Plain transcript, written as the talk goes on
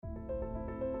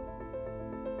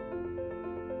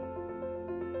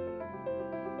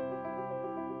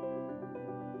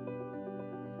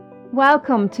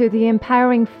Welcome to the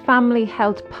Empowering Family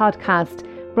Health podcast,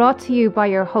 brought to you by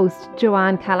your host,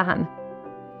 Joanne Callahan.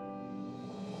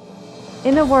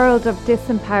 In a world of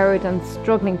disempowered and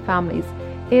struggling families,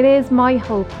 it is my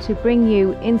hope to bring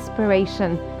you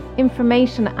inspiration,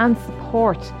 information and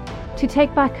support to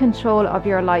take back control of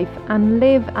your life and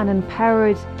live an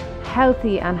empowered,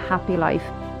 healthy and happy life.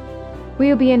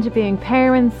 We'll be interviewing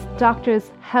parents,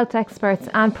 doctors, health experts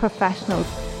and professionals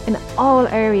in all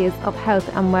areas of health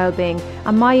and well-being,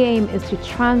 and my aim is to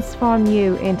transform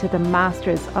you into the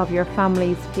masters of your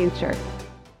family's future.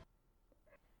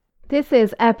 This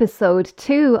is episode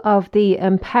 2 of the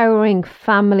Empowering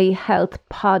Family Health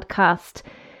podcast,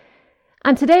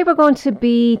 and today we're going to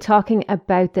be talking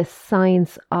about the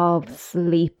science of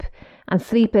sleep. And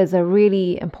sleep is a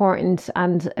really important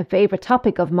and a favourite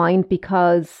topic of mine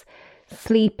because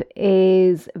sleep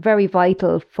is very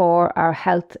vital for our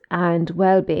health and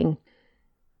well-being.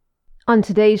 On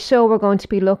today's show, we're going to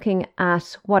be looking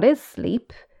at what is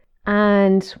sleep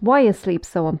and why is sleep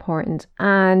so important.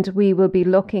 And we will be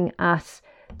looking at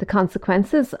the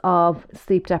consequences of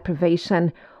sleep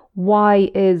deprivation,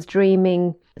 why is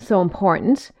dreaming so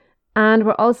important, and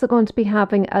we're also going to be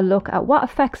having a look at what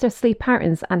affects our sleep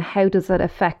patterns and how does it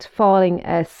affect falling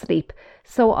asleep.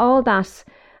 So all that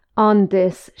on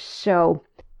this show.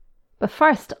 But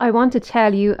first, I want to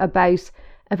tell you about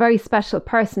a very special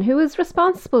person who is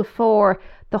responsible for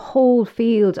the whole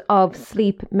field of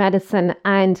sleep medicine,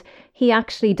 and he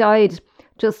actually died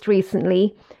just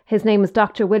recently. His name is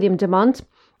Dr. William Demant.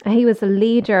 He was a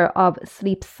leader of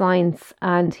sleep science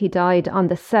and he died on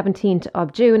the 17th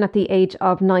of June at the age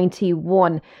of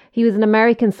 91. He was an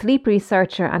American sleep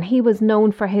researcher and he was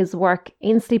known for his work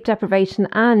in sleep deprivation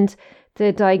and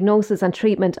the diagnosis and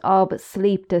treatment of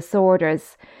sleep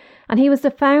disorders. And he was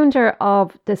the founder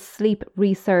of the Sleep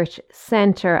Research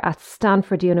Center at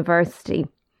Stanford University.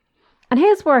 And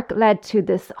his work led to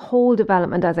this whole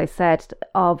development, as I said,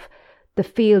 of the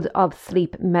field of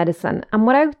sleep medicine. And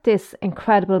without this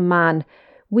incredible man,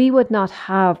 we would not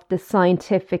have the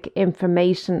scientific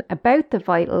information about the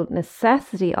vital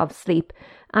necessity of sleep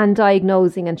and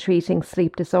diagnosing and treating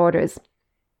sleep disorders.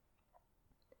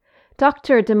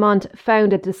 Dr. Demant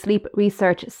founded the Sleep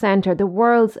Research Center, the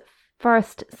world's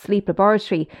first sleep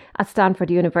laboratory at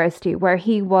Stanford University, where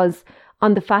he was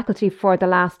on the faculty for the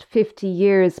last 50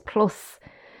 years plus.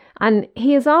 And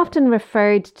he is often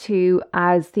referred to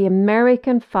as the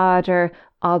American father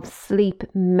of sleep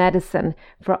medicine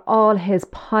for all his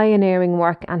pioneering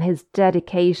work and his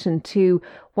dedication to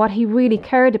what he really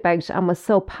cared about and was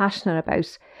so passionate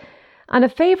about. And a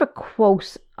favourite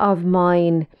quote of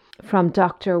mine from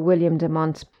Dr. William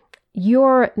Demant: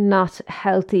 "You're not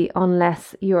healthy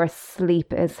unless your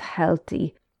sleep is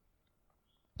healthy."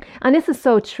 And this is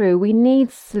so true. We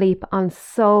need sleep on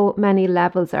so many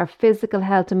levels: our physical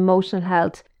health, emotional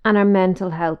health, and our mental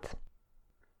health.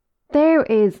 There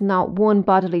is not one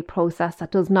bodily process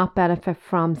that does not benefit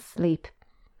from sleep.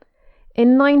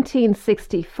 In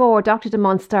 1964, Dr.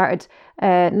 Demant started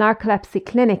a narcolepsy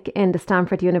clinic in the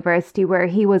Stanford University, where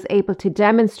he was able to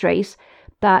demonstrate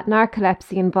that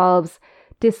narcolepsy involves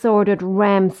disordered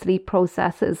REM sleep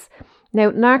processes. Now,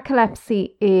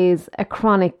 narcolepsy is a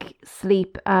chronic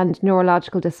sleep and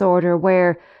neurological disorder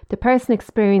where the person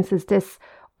experiences this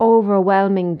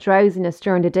overwhelming drowsiness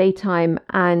during the daytime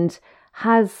and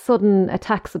has sudden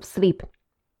attacks of sleep.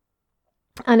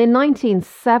 And in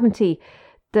 1970,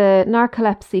 the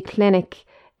narcolepsy clinic,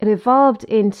 it evolved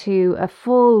into a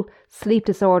full sleep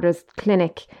disorders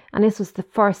clinic, and this was the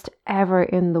first ever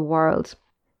in the world.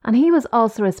 And he was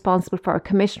also responsible for a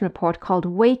commission report called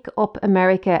Wake Up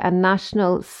America, a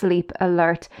National Sleep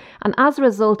Alert. And as a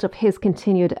result of his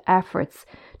continued efforts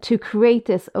to create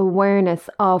this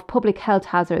awareness of public health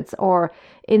hazards or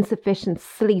insufficient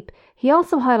sleep, he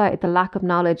also highlighted the lack of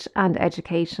knowledge and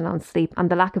education on sleep and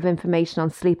the lack of information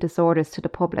on sleep disorders to the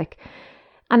public.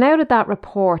 And out of that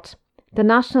report, the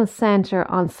National Centre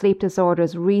on Sleep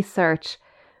Disorders Research,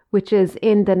 which is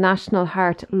in the National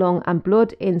Heart, Lung and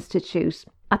Blood Institute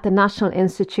at the National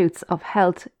Institutes of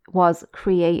Health, was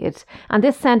created. And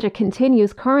this centre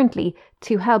continues currently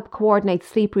to help coordinate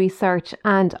sleep research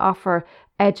and offer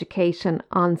education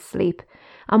on sleep.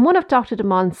 And one of Dr.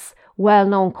 Demant's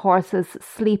well-known courses,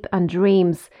 Sleep and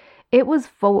Dreams, it was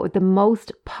voted the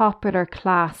most popular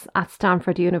class at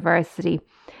Stanford University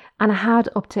and had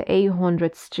up to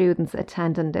 800 students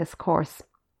attending this course.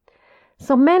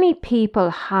 So many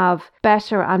people have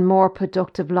better and more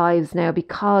productive lives now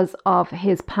because of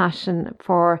his passion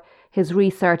for his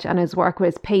research and his work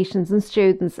with his patients and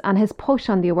students and his push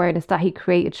on the awareness that he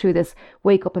created through this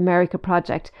Wake Up America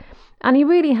project. And he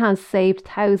really has saved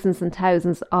thousands and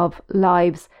thousands of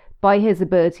lives by his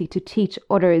ability to teach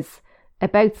others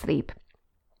about sleep.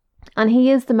 And he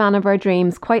is the man of our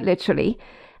dreams, quite literally,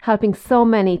 helping so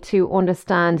many to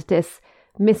understand this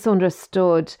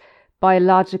misunderstood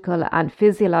biological and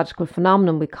physiological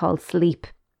phenomenon we call sleep.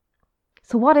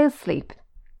 So what is sleep?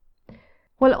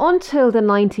 Well, until the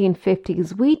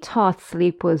 1950s, we thought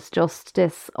sleep was just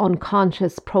this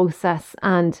unconscious process,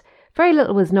 and very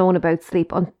little was known about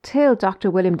sleep until Dr.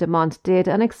 William Demant did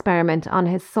an experiment on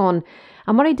his son.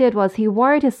 And what he did was he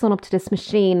wired his son up to this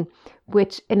machine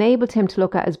which enabled him to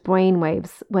look at his brain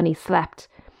waves when he slept.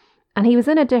 And he was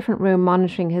in a different room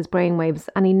monitoring his brain waves,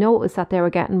 and he noticed that they were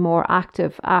getting more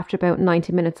active after about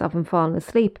 90 minutes of him falling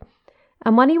asleep.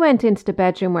 And when he went into the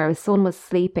bedroom where his son was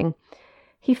sleeping,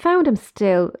 he found him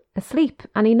still asleep,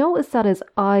 and he noticed that his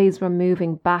eyes were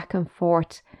moving back and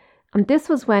forth. And this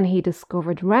was when he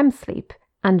discovered REM sleep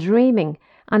and dreaming,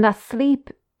 and that sleep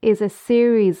is a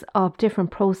series of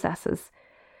different processes.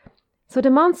 So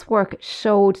Demant's work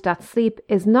showed that sleep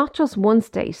is not just one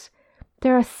state.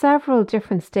 There are several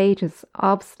different stages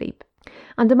of sleep.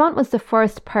 And Demant was the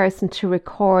first person to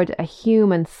record a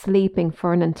human sleeping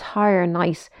for an entire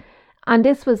night. And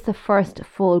this was the first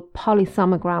full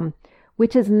polysomnogram,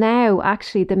 which is now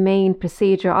actually the main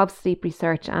procedure of sleep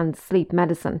research and sleep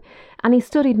medicine. And he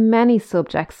studied many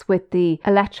subjects with the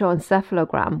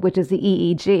electroencephalogram, which is the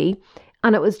EEG.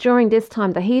 And it was during this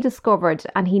time that he discovered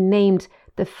and he named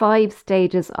the 5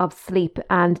 stages of sleep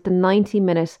and the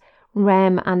 90-minute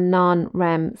REM and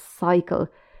non-REM cycle.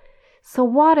 So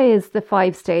what is the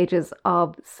 5 stages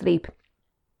of sleep?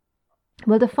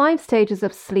 Well, the 5 stages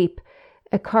of sleep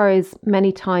occurs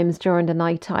many times during the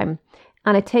nighttime,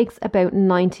 and it takes about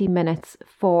 90 minutes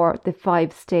for the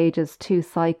 5 stages to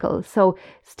cycle. So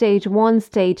stage 1,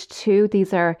 stage 2,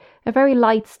 these are a very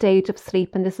light stage of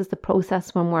sleep, and this is the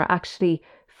process when we're actually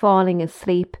falling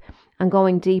asleep and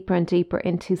going deeper and deeper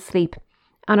into sleep.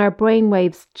 And our brain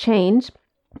waves change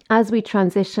as we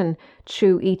transition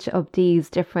through each of these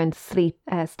different sleep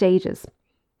stages.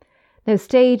 Now,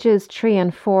 stages 3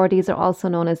 and 4, these are also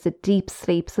known as the deep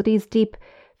sleep. So these deep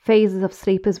phases of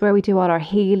sleep is where we do all our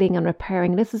healing and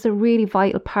repairing. This is a really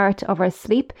vital part of our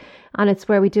sleep, and it's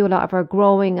where we do a lot of our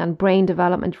growing and brain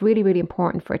development, really, really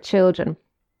important for children.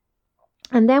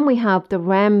 And then we have the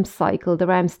REM cycle, the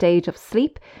REM stage of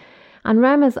sleep. And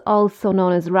REM is also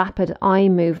known as rapid eye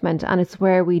movement, and it's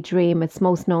where we dream. It's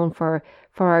most known for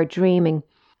our dreaming.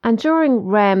 And during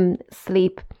REM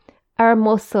sleep, our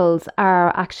muscles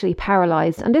are actually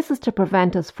paralyzed, and this is to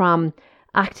prevent us from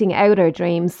acting out our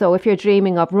dreams. So if you're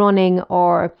dreaming of running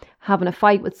or having a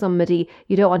fight with somebody,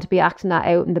 you don't want to be acting that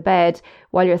out in the bed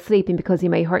while you're sleeping because you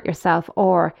may hurt yourself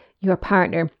or your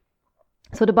partner.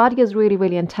 So the body is really,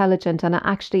 really intelligent, and it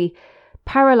actually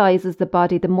paralyzes the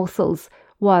body, the muscles,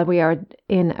 while we are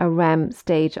in a REM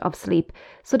stage of sleep.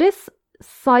 So this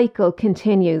cycle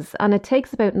continues, and it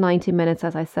takes about 90 minutes,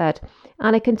 as I said,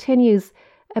 and it continues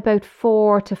about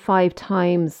 4 to 5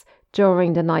 times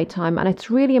during the nighttime. And it's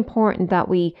really important that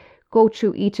we go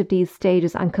through each of these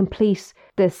stages and complete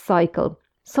this cycle.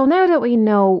 So now that we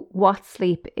know what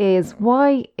sleep is,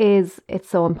 why is it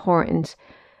so important?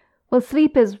 Well,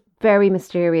 sleep is very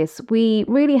mysterious. We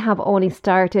really have only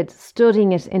started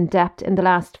studying it in depth in the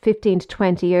last 15 to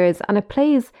 20 years, and it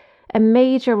plays a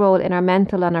major role in our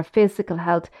mental and our physical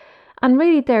health. And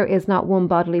really, there is not one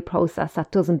bodily process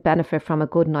that doesn't benefit from a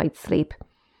good night's sleep.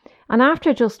 And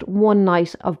after just one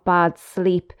night of bad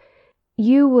sleep,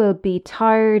 you will be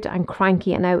tired and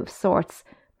cranky and out of sorts.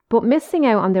 But missing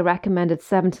out on the recommended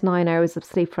 7 to 9 hours of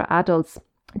sleep for adults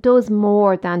does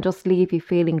more than just leave you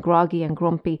feeling groggy and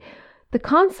grumpy. The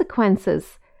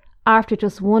consequences after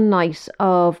just one night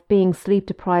of being sleep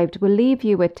deprived will leave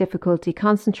you with difficulty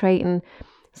concentrating,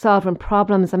 solving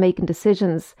problems and making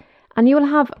decisions. And you will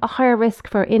have a higher risk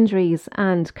for injuries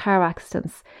and car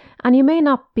accidents. And you may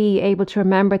not be able to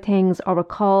remember things or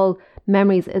recall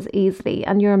memories as easily.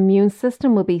 And your immune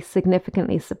system will be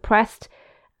significantly suppressed.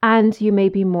 And you may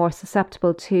be more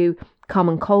susceptible to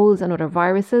common colds and other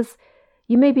viruses.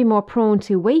 You may be more prone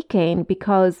to weight gain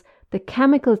because the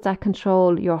chemicals that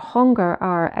control your hunger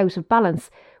are out of balance,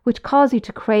 which cause you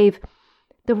to crave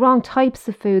the wrong types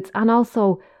of foods and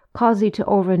also cause you to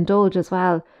overindulge as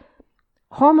well.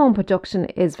 Hormone production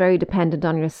is very dependent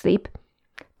on your sleep.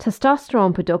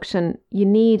 Testosterone production, you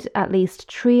need at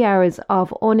least 3 hours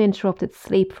of uninterrupted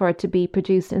sleep for it to be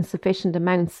produced in sufficient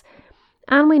amounts.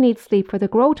 And we need sleep for the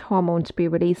growth hormone to be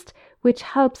released, which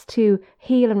helps to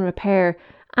heal and repair.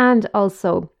 And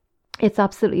also, it's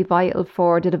absolutely vital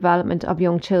for the development of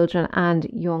young children and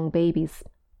young babies.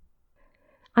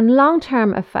 And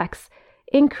long-term effects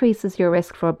increases your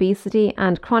risk for obesity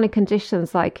and chronic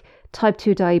conditions like type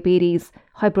 2 diabetes,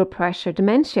 high blood pressure,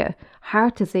 dementia,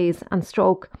 heart disease, and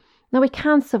stroke. Now, we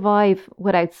can't survive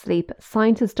without sleep.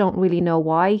 Scientists don't really know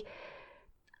why.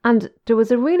 And there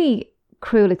was a really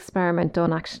cruel experiment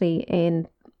done actually in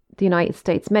the United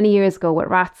States many years ago with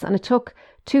rats, and it took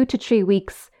 2 to 3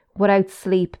 weeks without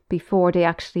sleep before they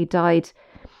actually died.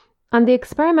 And the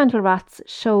experimental rats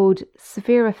showed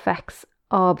severe effects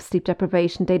of sleep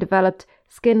deprivation. They developed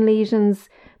skin lesions,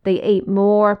 they ate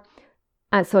more,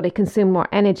 and so they consumed more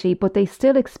energy, but they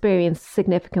still experienced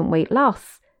significant weight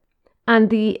loss. And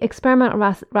the experimental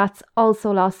rats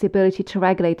also lost the ability to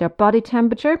regulate their body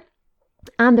temperature,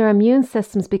 and their immune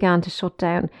systems began to shut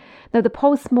down. Now, the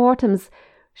post-mortems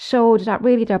showed that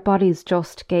really their bodies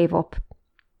just gave up.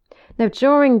 Now,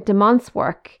 during Demont's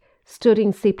work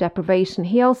studying sleep deprivation,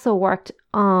 he also worked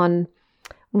on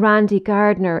Randy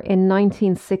Gardner in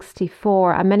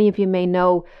 1964. And many of you may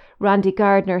know Randy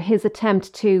Gardner, his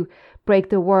attempt to break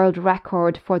the world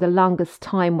record for the longest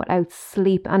time without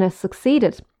sleep, and has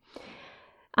succeeded.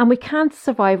 And we can't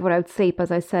survive without sleep, as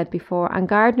I said before, and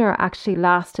Gardner actually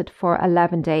lasted for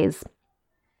 11 days.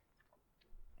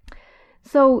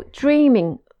 So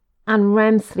dreaming and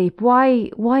REM sleep,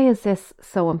 why is this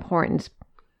so important?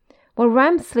 Well,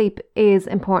 REM sleep is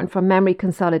important for memory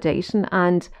consolidation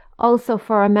and also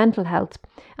for our mental health.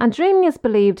 And dreaming is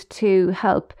believed to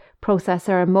help process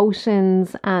our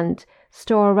emotions and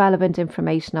store relevant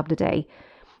information of the day.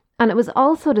 And it was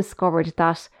also discovered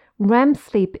that REM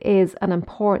sleep is an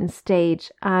important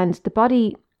stage, and the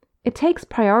body, it takes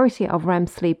priority of REM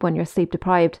sleep when you're sleep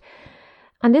deprived.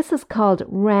 And this is called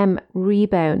REM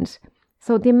rebound.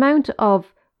 So the amount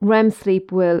of REM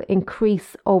sleep will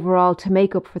increase overall to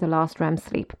make up for the lost REM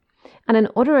sleep. And in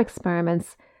other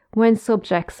experiments, when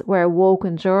subjects were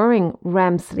awoken during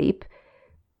REM sleep,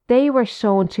 they were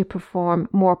shown to perform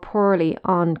more poorly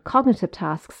on cognitive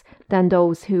tasks than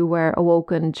those who were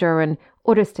awoken during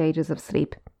other stages of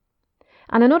sleep.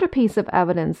 And another piece of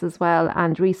evidence as well,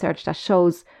 and research that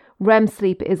shows REM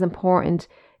sleep is important,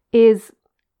 is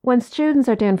when students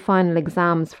are doing final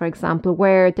exams, for example,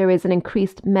 where there is an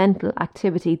increased mental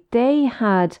activity, they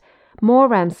had more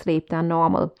REM sleep than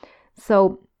normal.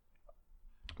 So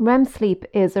REM sleep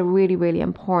is a really, really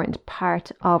important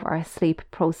part of our sleep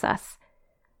process.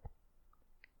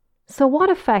 So what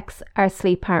affects our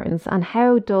sleep patterns, and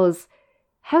how does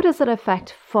it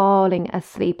affect falling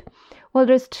asleep? Well,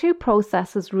 there's 2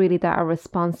 processes really that are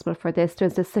responsible for this.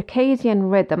 There's the circadian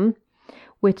rhythm,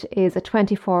 which is a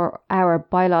 24-hour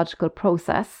biological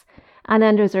process. And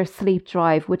then there's our sleep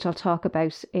drive, which I'll talk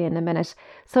about in a minute.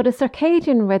 So the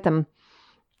circadian rhythm,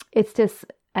 it's this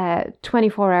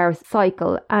 24-hour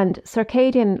cycle, and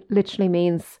circadian literally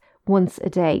means once a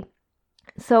day.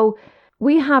 So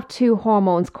we have 2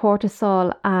 hormones,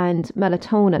 cortisol and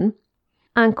melatonin.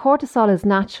 And cortisol is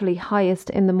naturally highest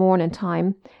in the morning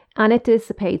time, and it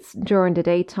dissipates during the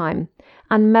daytime.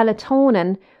 And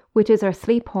melatonin, which is our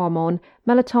sleep hormone,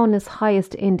 melatonin is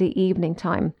highest in the evening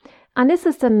time. And this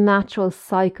is the natural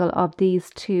cycle of these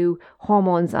 2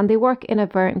 hormones, and they work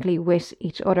inadvertently with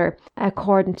each other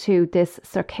according to this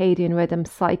circadian rhythm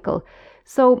cycle.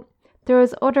 So there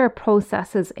is other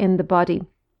processes in the body,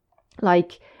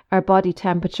 like our body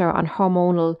temperature and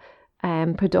hormonal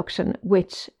production,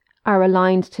 which are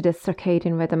aligned to this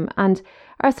circadian rhythm. And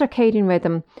our circadian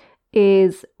rhythm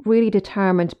is really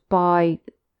determined by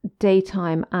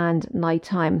daytime and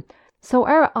nighttime. So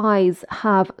our eyes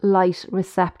have light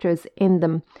receptors in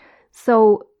them.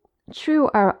 So through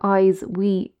our eyes,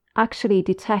 we actually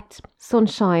detect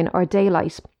sunshine or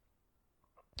daylight.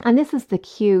 And this is the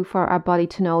cue for our body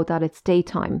to know that it's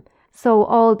daytime. So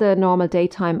all the normal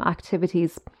daytime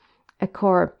activities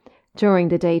occur during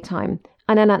the daytime.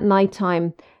 And then at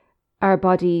nighttime, our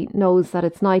body knows that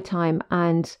it's nighttime,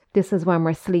 and this is when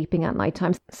we're sleeping at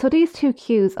nighttime. So these 2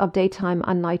 cues of daytime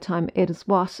and nighttime is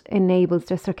what enables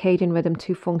the circadian rhythm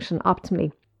to function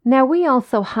optimally. Now, we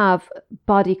also have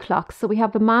body clocks. So we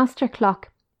have a master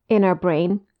clock in our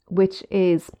brain, which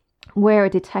is where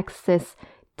it detects this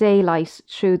daylight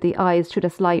through the eyes, through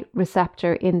this light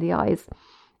receptor in the eyes.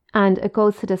 And it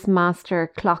goes to this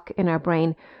master clock in our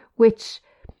brain, which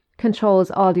controls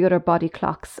all the other body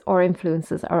clocks or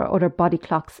influences our other body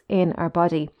clocks in our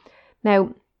body.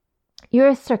 Now,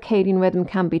 your circadian rhythm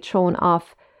can be thrown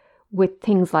off with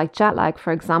things like jet lag,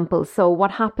 for example. So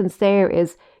what happens there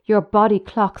is your body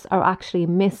clocks are actually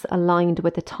misaligned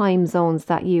with the time zones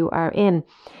that you are in.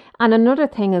 And another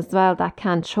thing as well that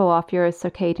can throw off your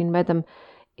circadian rhythm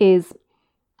is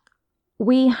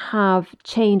we have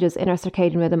changes in our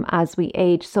circadian rhythm as we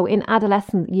age. So in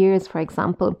adolescent years, for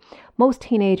example, most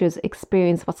teenagers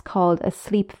experience what's called a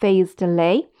sleep phase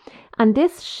delay. And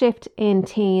this shift in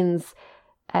teens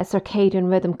circadian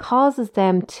rhythm causes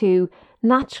them to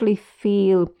naturally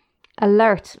feel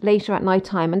alert later at night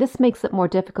time, and this makes it more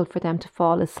difficult for them to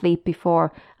fall asleep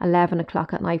before 11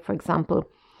 o'clock at night, for example.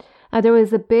 There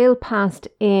was a bill passed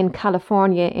in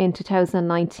California in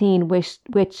 2019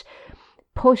 which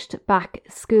pushed back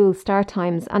school start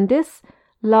times, and this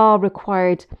law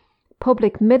required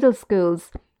public middle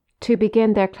schools to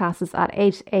begin their classes at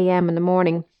 8 a.m. in the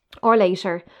morning or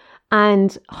later,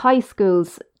 and high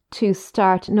schools to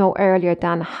start no earlier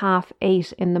than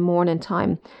 8:30 in the morning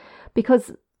time,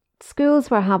 because schools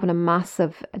were having a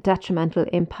massive detrimental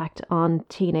impact on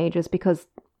teenagers, because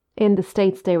in the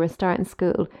States they were starting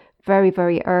school very,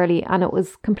 very early, and it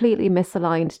was completely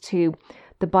misaligned to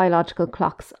the biological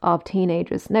clocks of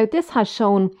teenagers. Now, this has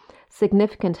shown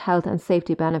significant health and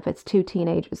safety benefits to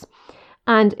teenagers,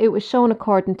 and it was shown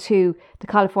according to the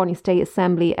California State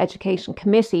Assembly Education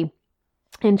Committee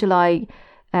in July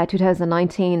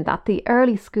 2019 that the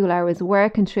early school hours were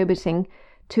contributing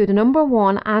to the number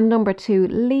 1 and number 2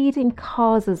 leading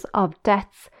causes of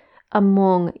deaths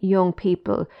among young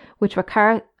people, which were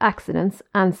car accidents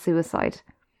and suicide.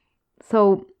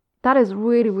 So that is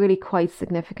really, really quite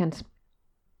significant.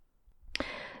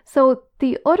 So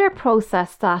the other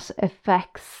process that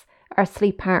affects our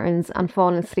sleep patterns and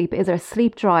falling asleep is our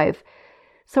sleep drive.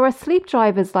 So our sleep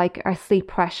drive is like our sleep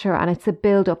pressure, and it's a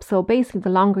build up. So basically, the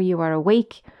longer you are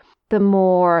awake, the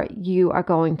more you are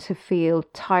going to feel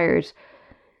tired.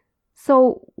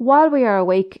 So while we are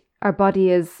awake, our body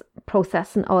is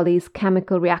processing all these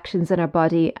chemical reactions in our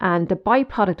body, and the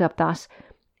byproduct of that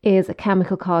is a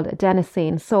chemical called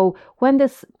adenosine. So when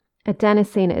this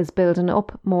adenosine is building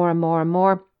up more and more and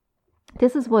more,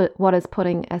 this is what is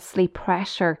putting a sleep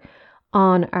pressure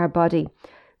on our body.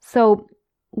 So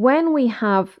when we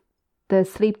have the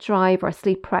sleep drive or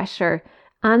sleep pressure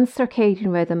and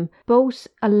circadian rhythm both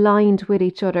aligned with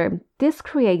each other, this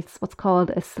creates what's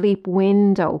called a sleep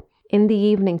window in the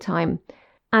evening time.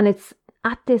 And it's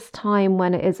at this time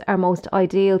when it is our most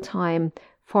ideal time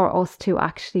for us to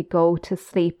actually go to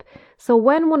sleep. So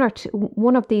when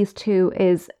one of these two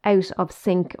is out of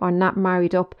sync or not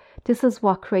married up, this is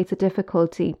what creates a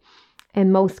difficulty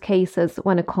in most cases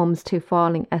when it comes to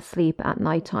falling asleep at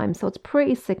night time. So it's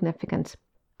pretty significant.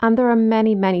 And there are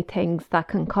many, many things that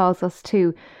can cause us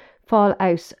to fall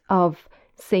out of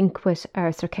sync with our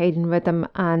circadian rhythm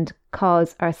and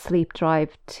cause our sleep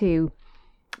drive to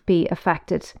be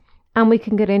affected. And we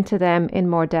can get into them in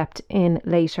more depth in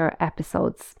later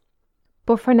episodes.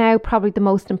 But for now, probably the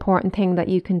most important thing that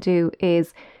you can do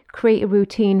is create a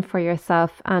routine for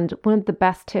yourself. And one of the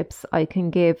best tips I can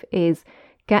give is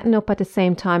getting up at the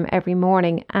same time every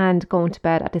morning and going to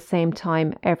bed at the same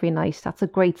time every night. That's a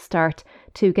great start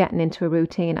to getting into a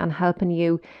routine and helping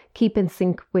you keep in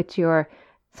sync with your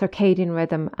circadian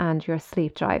rhythm and your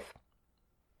sleep drive.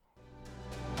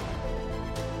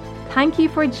 Thank you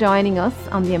for joining us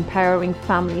on the Empowering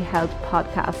Family Health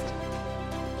podcast.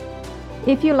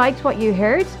 If you liked what you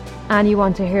heard and you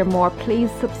want to hear more,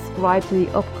 please subscribe to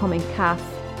the upcoming casts.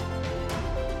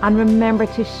 And remember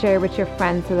to share with your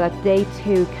friends so that they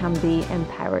too can be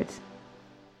empowered.